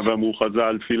בכוונה ואמרו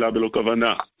חז"ל תפילה בלא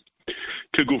כוונה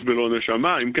כגוף בלא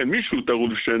נשמה. אם כן מישהו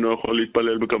טרוד שאינו יכול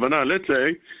להתפלל בכוונה. Let's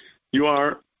say you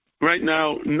are right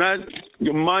now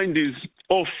your mind is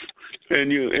off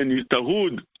and you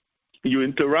tarud. You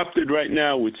interrupted right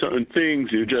now with certain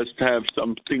things. You just have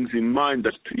some things in mind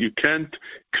that you can't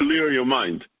clear your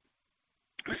mind.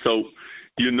 So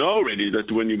you know already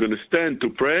that when you're going to stand to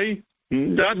pray,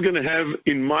 that's going to have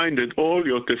in mind at all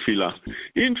your tefillah.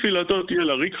 אם תפילתו תהיה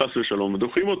לריק חס ושלום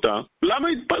ודוחים אותה,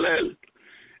 למה יתפלל?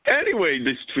 Anyway,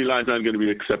 this tefillah is not going to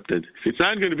be accepted. If it's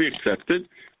not going to be accepted,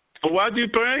 why are you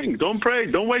praying? Don't pray.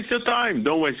 Don't waste your time.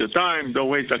 Don't waste your time. Don't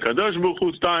waste HaKadosh Baruch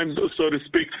Hu's time, so to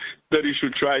speak, that you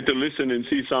should try to listen and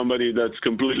see somebody that's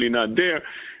completely not there.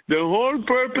 The whole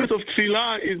purpose of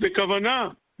tefillah is the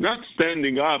kavanah. Not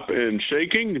standing up and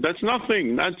shaking. That's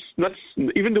nothing. That's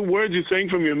even the words you're saying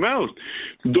from your mouth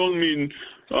don't mean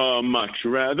much.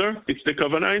 Rather, it's the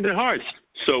kavanah in the heart.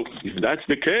 So if that's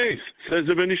the case, says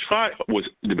the Ben Ish Chai,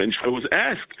 the Ben Ish Chai was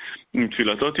asked,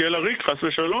 "Tfilato tiyeh larik chas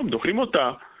v'shalom, dochim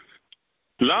ota.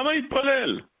 Lama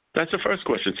yitpalel?" That's the first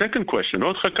question. Second question,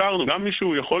 עוד חקרנו, גם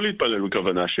מישהו יכול להתפלל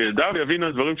בכוונה, שידע ויבין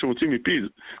הדברים שמוצאים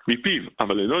מפיו,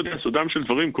 אבל אינו יודע סודם של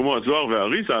דברים כמו הזוהר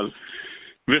והאריזל,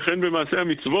 וכן במעשה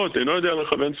המצוות, אינו יודע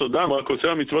לכוון סודם, רק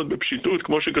עושה המצוות בפשיטות,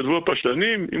 כמו שכתבו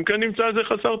הפשטנים, אם כן נמצא זה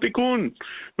חסר תיקון,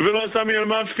 ולא עשה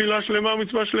מימיו תפילה שלמה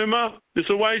ומצווה שלמה.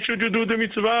 So why should you do the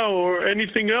mitzvah or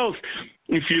anything else?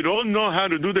 If you don't know how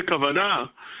to do the kavanah,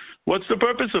 what's the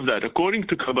purpose of that? According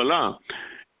to Kabbalah,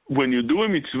 when you do a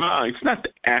mitzvah, it's not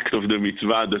the act of the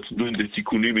mitzvah that's doing the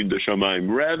tikkunim in the shamayim.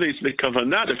 Rather, it's the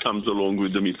kavanah that comes along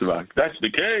with the mitzvah. If that's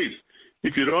the case,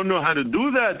 if you don't know how to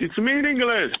do that, it's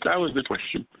meaningless. That was the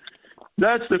question.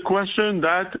 That's the question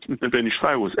that the Ben Ish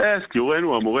Chai was asked. This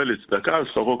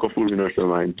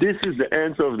is the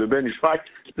answer of the Ben Ish Chai.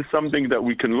 This is something that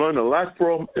we can learn a lot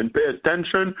from and pay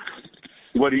attention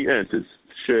what he answers.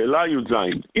 שאלה י"ז,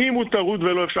 אם הוא טרוד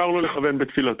ולא אפשר לו לכוון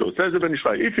בתפילתו, says the Ben Ish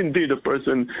Chai, if indeed a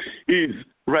person is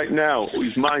right now,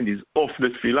 his mind is off the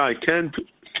tefillah, he can't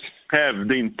have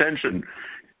the intention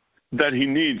that he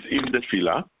needs in the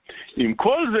tefillah, עם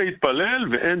כל זה יתפלל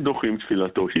ואין דוחים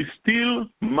תפילתו, he still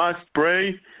must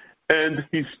pray and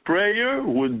his prayer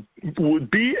would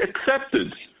be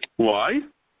accepted. Why?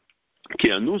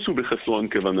 כי אנוס הוא בחסרון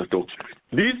כוונתו.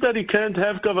 This that he can't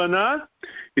have kavanah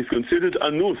is considered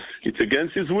anus. It's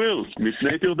against his will.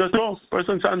 Mipnei tirdato.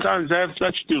 Person sometimes have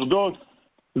such tirdot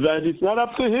that it's not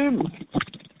up to him.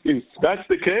 If that's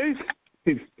the case,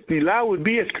 his tefillah would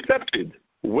be accepted.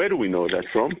 Where do we know that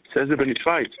from? Says the Ben Ish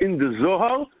Chai. In the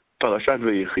Zohar, Parashat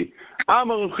Vayechi.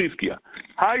 Amar Rav Chizkiya.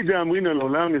 Hai de amrin al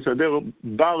olam yisader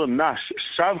bar nash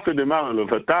shav kedemar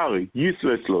levatari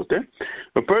yisvet lote.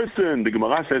 A person, the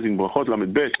Gemara says in Brachot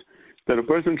Lamed Bet, that a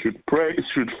person should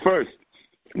first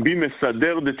be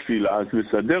mesader the tefillah,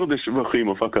 mesader the shvachim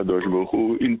of HaKadosh Baruch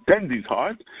Hu, intend his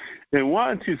heart, and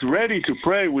once he's ready to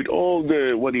pray with all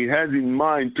what he has in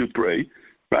mind to pray,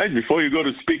 right, before you go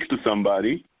to speak to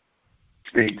somebody,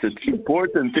 it's an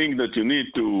important thing that you need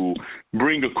to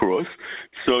bring across,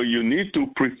 so you need to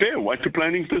prepare what you're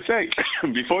planning to say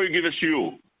before you give a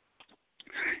shiur.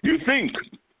 You think,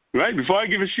 right, before I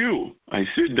give a shiur, I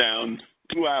sit down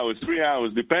 2 hours, 3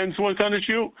 hours, depends what kind of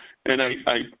shiur, and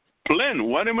I plan,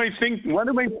 what am I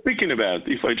speaking about?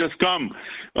 If I just come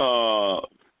to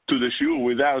the shiur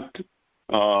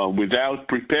without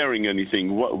preparing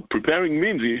anything. What preparing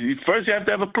means, first you have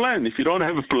to have a plan. If you don't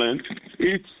have a plan,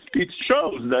 it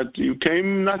shows that you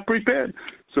came not prepared.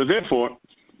 So therefore,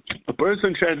 a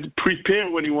person should prepare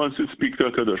when he wants to speak to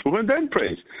HaKadosh Baruch Hu and then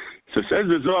praise. So says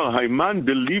the Zohar, Hayman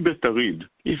delibe tarid.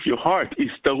 If your heart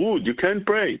is tarud, you can't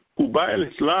pray. But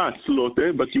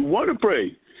you want to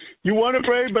pray. You want to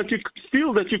pray, but you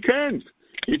feel that you can't.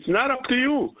 It's not up to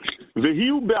you.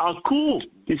 Vehiu be'akur.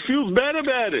 He feels bad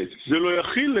about it. זה לא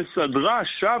יכיל לסדרה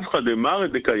שבחה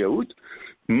דמרת דקייאות.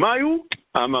 מהיו?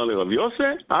 אמר לרב יוסי,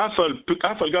 אף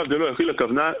על גב דלא יכיל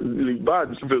הכוונה ליבד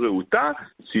ורעותה,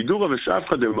 סידורא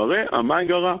ושפחא דמראה, המאי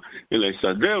גרע, אלא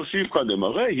יסדר שפחא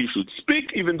דמראה, he should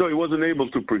speak, even though he wasn't able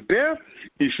to prepare,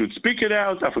 he should speak it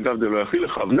out, אף על גב דלא יכיל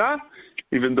הכוונה,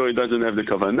 even though he doesn't have the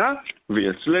כוונה,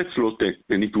 ויצלץ לוטה,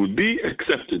 and it would be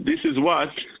accepted. This is what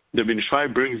the Ben Ish Chai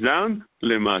brings down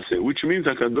למעשה, which means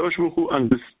HaKadosh Baruch Hu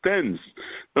understands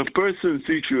a person's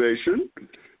situation,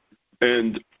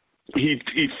 and if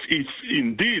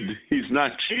indeed he's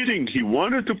not cheating, he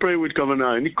wanted to pray with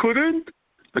kavanah and he couldn't,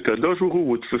 the Kadosh Baruch Hu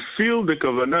would fulfill the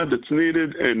kavanah that's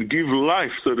needed and give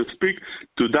life, so to speak,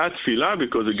 to that tefillah,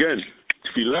 because again,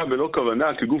 tefillah belo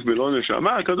kavanah keguf belo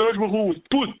neshama, Kadosh Baruch Hu would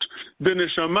put the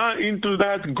neshama into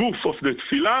that guf of the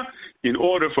tefillah in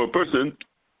order for a person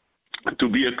to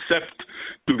be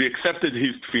accepted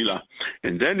his tefillah.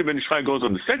 And then the Ben Ish Chai goes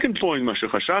on the second point, מה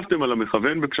שחשבתם על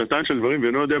המכוון בקשתן של דברים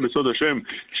ואינו יודע בסוד השם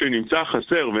שנמצא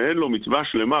חסר ואין לו מצווה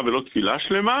שלמה ולא תפילה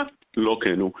שלמה, לא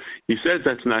כן הוא. He says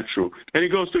that's not true. And he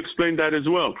goes to explain that as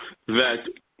well, that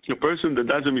a person that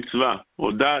does a mitzvah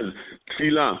or does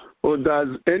tefillah or does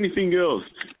anything else,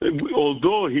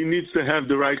 although he needs to have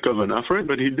the right kavanah for it,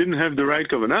 but he didn't have the right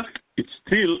kavanah, it's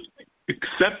still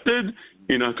accepted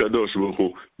in HaKadosh Baruch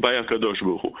Hu, by HaKadosh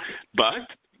Baruch Hu. But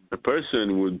a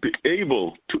person would be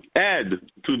able to add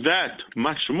to that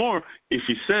much more if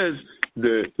he says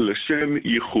the L'Shem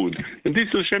Yichud. And this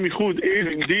L'Shem Yichud is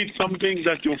indeed something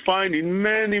that you'll find in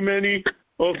many, many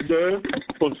of the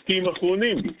Poskim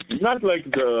Achronim. Not like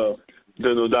the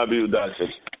Noda B'Yehuda says.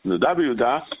 Noda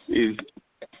B'Yehuda is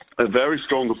a very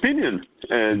strong opinion,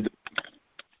 and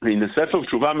in the Sefer of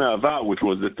Tshuva Me'ava, which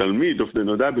was the Talmid of the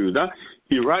Noda B'Yehuda,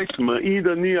 he writes, Ma'id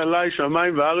ani alai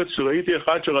shamayim va'aretz sheraiti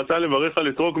echad sherata levarech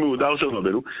al etrog meudar shel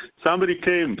Rabbeinu. Somebody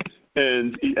came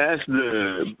and he asked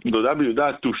the Noda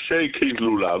B'Yehuda to shake his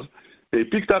lulav. He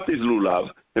picked up his lulav,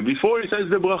 and before he says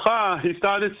the bracha, he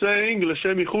started saying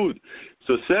L'Shem Yichud.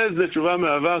 So says the Tshuva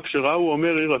Me'ava, כשראה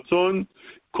אומר יהי רצון,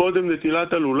 קודם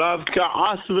נטילת הלולב,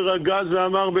 כעס ורגז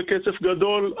ואמר בקצף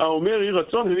גדול, האומר יהי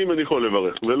רצון, הנים אני יכול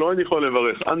לברך, ולא אני יכול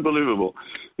לברך. Unbelievable.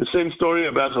 The same story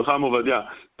about Chacham Ovadia.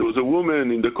 There was a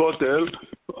woman in the Kotel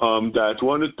that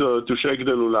wanted to shake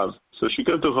the lulav. So she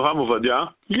came to Chacham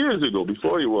Ovadia years ago,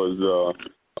 before he was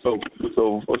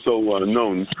so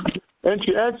known. And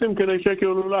she asked him, can I shake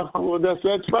your lulav? Chacham Ovadia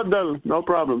said, Tfaddal, no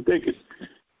problem, take it.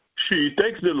 She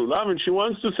takes the lulav and she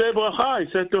wants to say bracha. I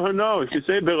said to her, no, if you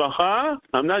say bracha,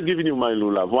 I'm not giving you my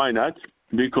lulav. Why not?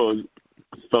 Because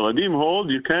Sfaradim hold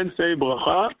you can't say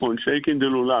bracha on shaking the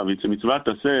lulav. It's a mitzvah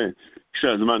taseh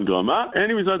shazman grama.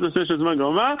 Any mitzvah taseh shazman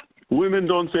grama, women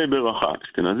don't say bracha.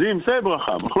 Ashkenazim say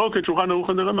bracha. Machloket Shulchan Aruch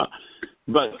and Rama.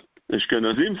 But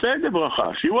Ashkenazim said the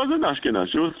bracha. She wasn't Ashkenaz.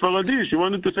 She was Sfaradi. She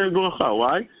wanted to say bracha.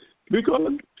 Why?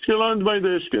 Because she learned by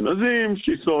the Ashkenazim.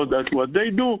 She saw that what they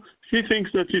do. She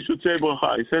thinks that she should say bracha.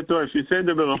 I said to her, if you say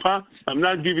the bracha, I'm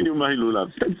not giving you my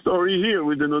lulav. Same story here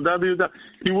with the Noda B'Yehuda.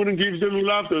 He wouldn't give the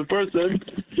lulav to a person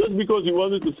just because he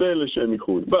wanted to say L'Shem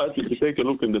Yichud. But if you take a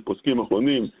look in the Poskim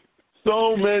Achronim,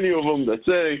 so many of them that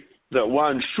say that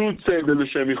one should say the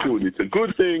L'Shem Yichud. It's a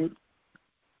good thing.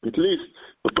 At least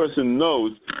the person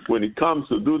knows when it comes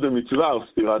to do the mitzvah of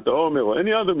Stirat HaOmer or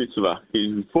any other mitzvah.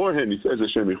 Beforehand he says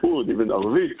L'Shem Yichud, even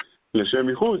Arvit, L'Shem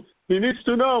Yichud. He needs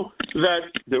to know that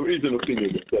there is an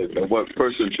opinion that says that one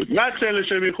person should not say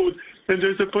L'Shem Yichud, and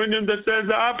there's an opinion that says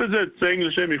the opposite, saying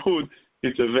L'Shem Yichud.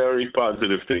 It's a very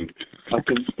positive thing. I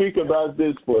can speak about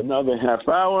this for another half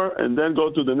hour and then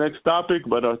go to the next topic,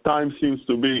 but our time seems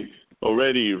to be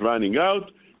already running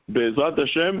out. Be'ezrat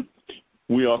Hashem,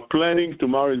 we are planning,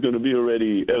 tomorrow is going to be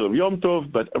already Erev Yom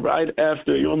Tov, but right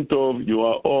after Yom Tov, you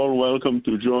are all welcome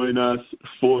to join us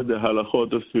for the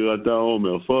halachot of Sfirat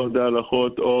HaOmer, for the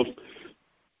halachot of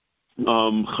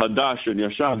Chadash and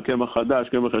Yashar, Kemach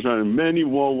Chadash, Kemach Yashar, and many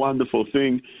more wonderful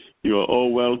things. You are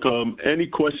all welcome. Any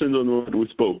questions on what we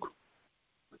spoke?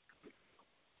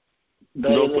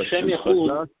 No questions.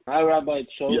 Hi, Rabbi.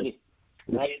 It's Sholi.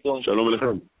 Yes. How you doing?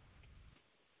 Shalom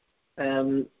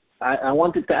Aleichem. I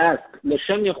wanted to ask,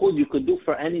 L'Shem Yichud you could do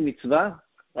for any mitzvah?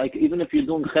 Like even if you're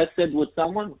doing chesed with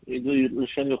someone, you do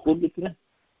L'Shem Yichud with them?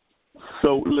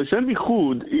 So L'Shem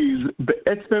Yichud is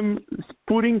be'etzem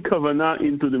putting kavanah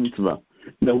into the mitzvah.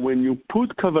 Now when you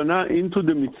put kavanah into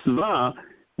the mitzvah,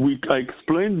 I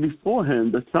explained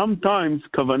beforehand that sometimes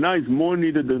kavanah is more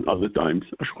needed than other times.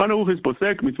 Shulchan Aruch is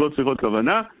posek mitzvot tzrichot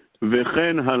kavanah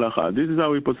v'chen halacha. This is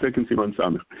how we posek in Siman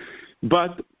Samech.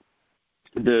 But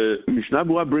the Mishnah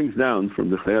Berurah brings down from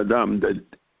the Chayei Adam that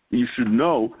you should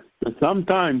know that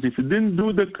sometimes if you didn't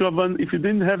do the kavanah, if you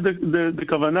didn't have the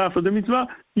kavanah for the mitzvah,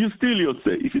 you still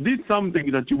yotzei. If you did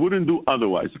something that you wouldn't do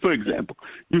otherwise, for example,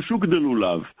 you shook the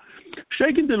lulav,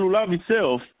 Shaking the lulav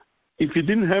itself, if you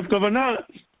didn't have kavanah,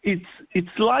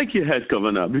 it's like you had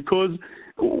kavanah, because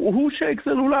who shakes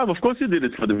the lulav? Of course you did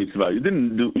it for the mitzvah. You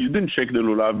didn't shake the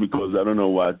lulav because, I don't know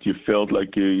what, you felt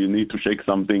like you need to shake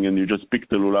something and you just picked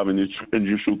the lulav and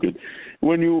you shook it.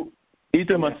 When you eat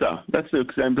a matzah, that's the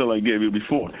example I gave you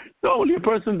before. The only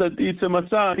person that eats a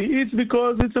matzah, he eats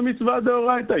because it's a mitzvah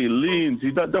d'oraita. He leans.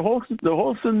 The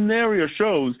whole scenario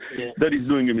shows that he's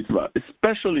doing a mitzvah,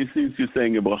 especially since you're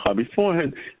saying a bracha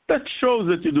beforehand. That shows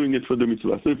that you're doing it for the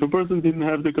mitzvah. So if a person didn't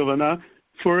have the kavanah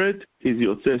for it, he's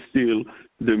yotzeh still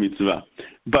the mitzvah.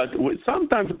 But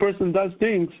sometimes a person does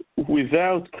things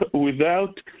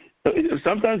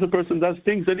sometimes a person does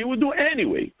things that he would do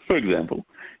anyway. For example,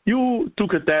 you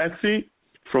took a taxi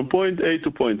from point A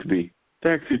to point B.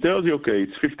 Taxi tells you, okay,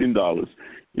 it's $15.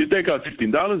 You take out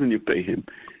 $15 and you pay him.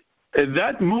 At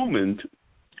that moment,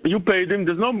 you paid him.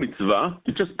 There's no mitzvah.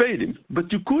 You just paid him.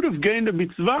 But you could have gained a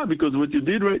mitzvah, because what you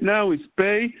did right now is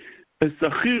pay a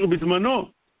sachir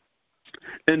bizmano.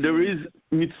 And there is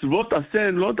mitzvot aseh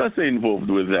and lot aseh involved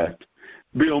with that.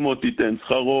 Bi'omot titen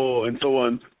scharo and so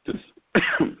on.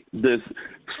 There's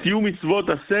few mitzvot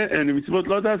aseh and mitzvot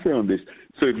lot aseh on this.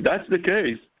 So if that's the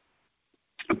case,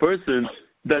 a person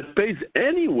that pays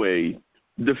anyway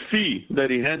the fee that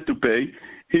he had to pay,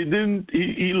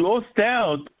 he lost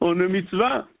out on a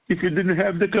mitzvah if he didn't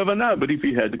have the kavanah. But if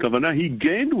he had the kavanah, he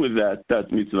gained with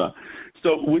that mitzvah.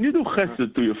 So when you do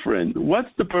chesed to your friend, what's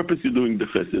the purpose you're doing the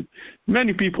chesed?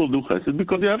 Many people do chesed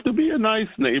because you have to be a nice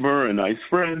neighbor, a nice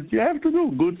friend. You have to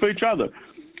do good for each other.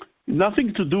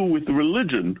 Nothing to do with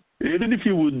religion. Even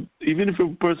if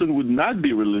a person would not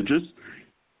be religious,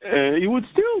 you would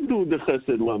still do the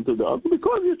chesed one to the other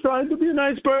because you're trying to be a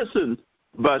nice person.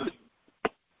 But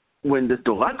when the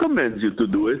Torah commands you to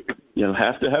do it, you'll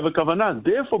have to have a kavanah.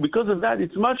 Therefore, because of that,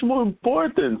 it's much more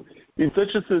important in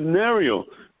such a scenario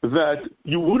that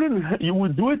you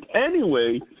would do it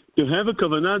anyway to have a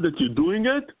kavanah that you're doing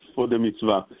it for the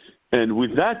mitzvah. And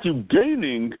with that, you're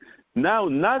gaining now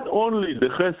not only the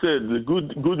chesed, the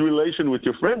good relation with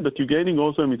your friend, but you're gaining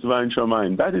also a mitzvah in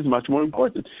Shamayim. That is much more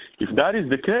important. If that is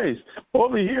the case,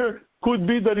 over here could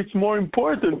be that it's more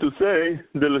important to say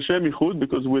the L'Shem Yichud,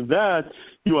 because with that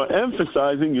you are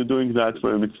emphasizing you're doing that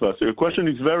for a mitzvah. So your question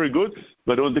is very good,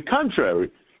 but on the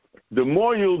contrary, the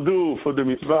more you'll do for the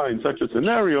mitzvah in such a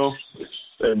scenario,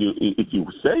 and if you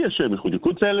say Hashem Yichud, you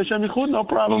could say Hashem Yichud, no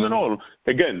problem at all.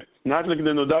 Again, not like the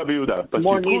Noda B'Yehuda, but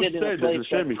more you could say that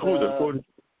Hashem Yichud.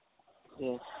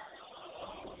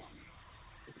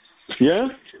 Yeah?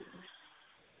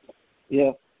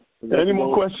 Yeah. Any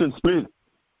more questions, please?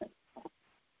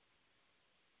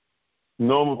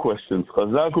 No more questions.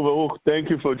 Chazak u'Baruch, thank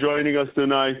you for joining us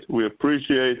tonight. We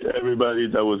appreciate everybody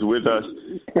that was with us.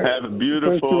 Have a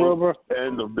beautiful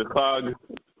end of the Chag.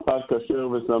 Chag kasher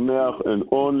v'sameach, and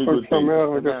only good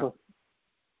things.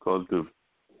 Kol tov.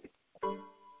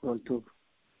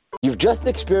 You've just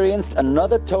experienced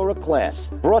another Torah class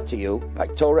brought to you by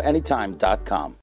TorahAnytime.com.